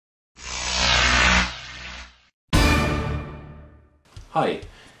Hi,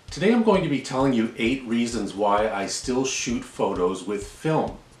 today I'm going to be telling you 8 reasons why I still shoot photos with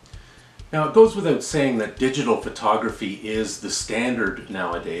film. Now it goes without saying that digital photography is the standard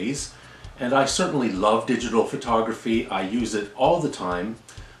nowadays, and I certainly love digital photography. I use it all the time,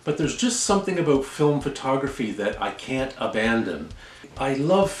 but there's just something about film photography that I can't abandon. I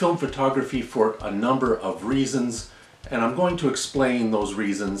love film photography for a number of reasons, and I'm going to explain those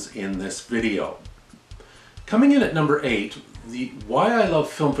reasons in this video. Coming in at number 8, why I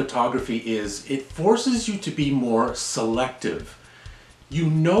love film photography is it forces you to be more selective. You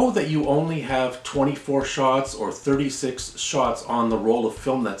know that you only have 24 shots or 36 shots on the roll of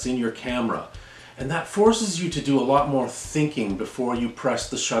film that's in your camera, and that forces you to do a lot more thinking before you press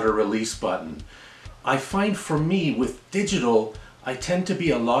the shutter release button. I find for me with digital, I tend to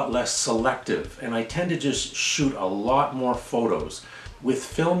be a lot less selective and I tend to just shoot a lot more photos. With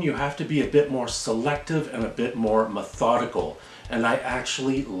film, you have to be a bit more selective and a bit more methodical, and I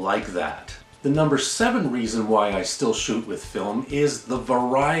actually like that. The number 7 reason why I still shoot with film is the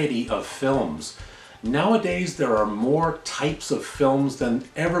variety of films. Nowadays, there are more types of films than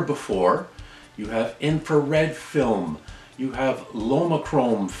ever before. You have infrared film, you have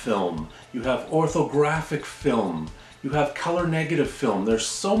Lomo film, you have orthographic film, you have color negative film. There's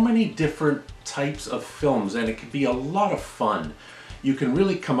so many different types of films, and it can be a lot of fun. You can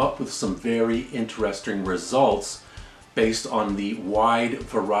really come up with some very interesting results based on the wide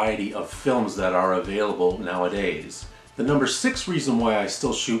variety of films that are available nowadays. The number 6 reason why I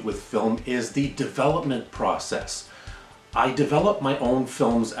still shoot with film is the development process. I develop my own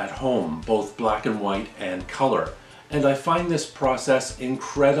films at home, both black and white and color, and I find this process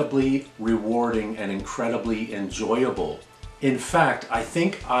incredibly rewarding and incredibly enjoyable. In fact, I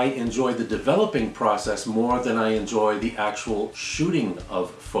think I enjoy the developing process more than I enjoy the actual shooting of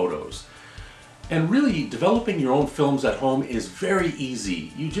photos. And really, developing your own films at home is very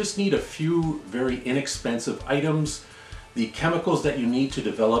easy. You just need a few very inexpensive items. The chemicals that you need to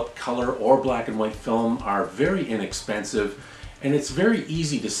develop color or black and white film are very inexpensive, and it's very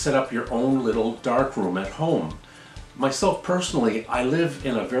easy to set up your own little darkroom at home. Myself personally, I live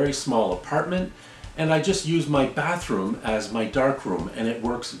in a very small apartment, and I just use my bathroom as my darkroom, and it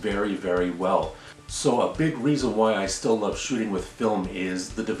works very, very well. So a big reason why I still love shooting with film is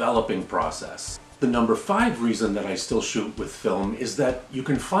the developing process. The number 5 reason that I still shoot with film is that you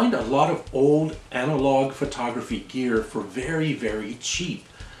can find a lot of old analog photography gear for very, very cheap.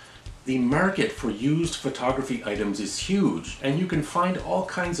 The market for used photography items is huge, and you can find all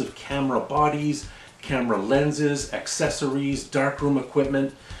kinds of camera bodies, camera lenses, accessories, darkroom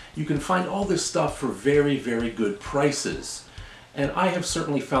equipment. You can find all this stuff for very, very good prices. And I have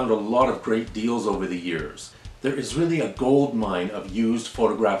certainly found a lot of great deals over the years. There is really a gold mine of used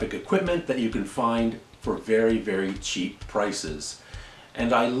photographic equipment that you can find for very, very cheap prices.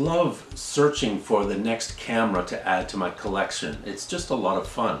 And I love searching for the next camera to add to my collection. It's just a lot of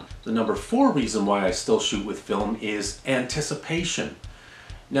fun. The number 4 reason why I still shoot with film is anticipation.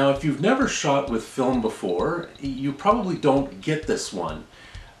 Now, if you've never shot with film before, you probably don't get this one.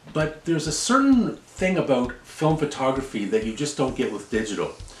 But there's a certain thing about film photography that you just don't get with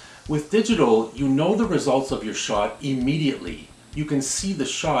digital. With digital, you know the results of your shot immediately. You can see the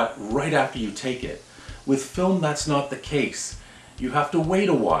shot right after you take it. With film, that's not the case. You have to wait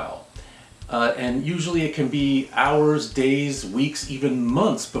a while. And usually it can be hours, days, weeks, even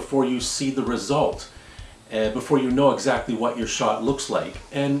months before you see the result. Before you know exactly what your shot looks like.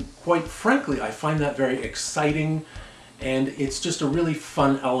 And quite frankly, I find that very exciting, and it's just a really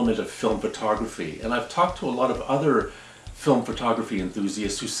fun element of film photography. And I've talked to a lot of other film photography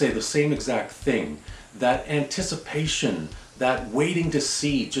enthusiasts who say the same exact thing. That anticipation, that waiting to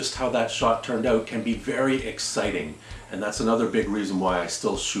see just how that shot turned out can be very exciting. And that's another big reason why I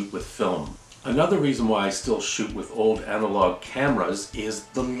still shoot with film. Another reason why I still shoot with old analog cameras is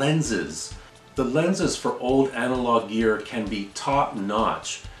the lenses. The lenses for old analog gear can be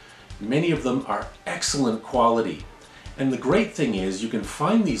top-notch. Many of them are excellent quality. And the great thing is you can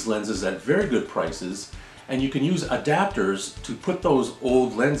find these lenses at very good prices, and you can use adapters to put those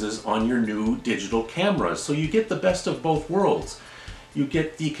old lenses on your new digital cameras. So you get the best of both worlds. You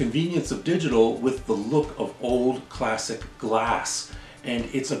get the convenience of digital with the look of old classic glass, and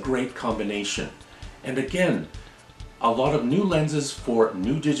it's a great combination. And again, a lot of new lenses for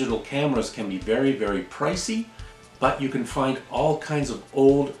new digital cameras can be very, very pricey, but you can find all kinds of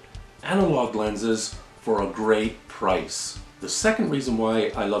old analog lenses for a great price. The second reason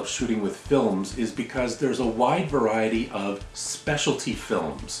why I love shooting with films is because there's a wide variety of specialty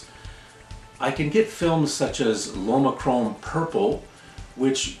films. I can get films such as Lomo Purple,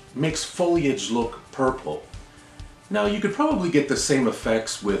 which makes foliage look purple. Now you could probably get the same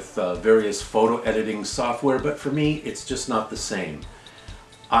effects with various photo editing software, but for me it's just not the same.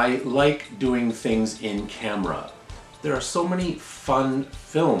 I like doing things in camera. There are so many fun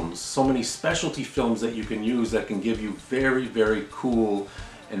films, so many specialty films that you can use that can give you very, very cool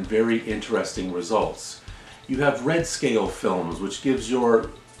and very interesting results. You have red scale films, which gives your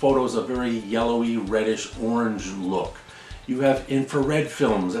photos a very yellowy, reddish, orange look. You have infrared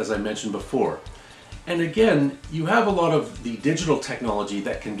films, as I mentioned before. And again, you have a lot of the digital technology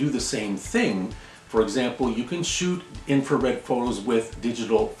that can do the same thing. For example, you can shoot infrared photos with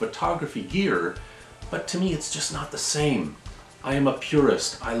digital photography gear, but to me it's just not the same. I am a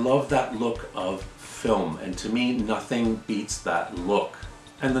purist. I love that look of film, and to me nothing beats that look.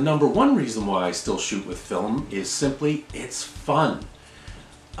 And the number one reason why I still shoot with film is simply it's fun.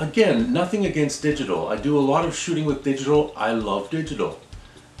 Again, nothing against digital. I do a lot of shooting with digital. I love digital.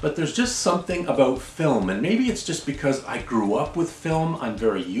 But there's just something about film, and maybe it's just because I grew up with film, I'm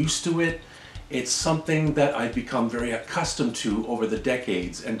very used to it. It's something that I've become very accustomed to over the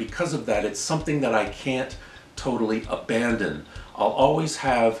decades, and because of that, it's something that I can't totally abandon. I'll always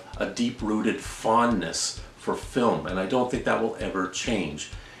have a deep-rooted fondness for film, and I don't think that will ever change.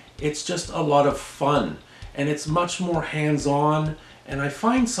 It's just a lot of fun, and it's much more hands-on, and I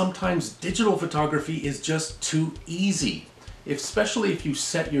find sometimes digital photography is just too easy. Especially if you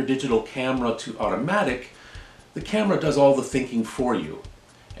set your digital camera to automatic, the camera does all the thinking for you.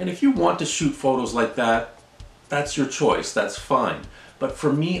 And if you want to shoot photos like that, that's your choice, that's fine. But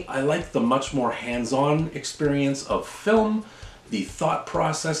for me, I like the much more hands-on experience of film, the thought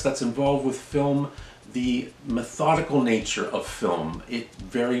process that's involved with film, the methodical nature of film. It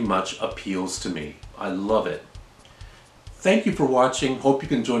very much appeals to me. I love it. Thank you for watching. Hope you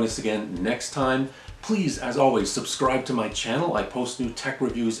can join us again next time. Please, as always, subscribe to my channel. I post new tech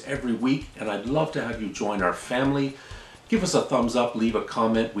reviews every week, and I'd love to have you join our family. Give us a thumbs up, leave a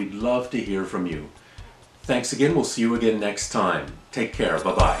comment. We'd love to hear from you. Thanks again. We'll see you again next time. Take care.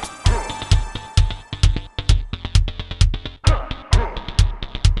 Bye-bye.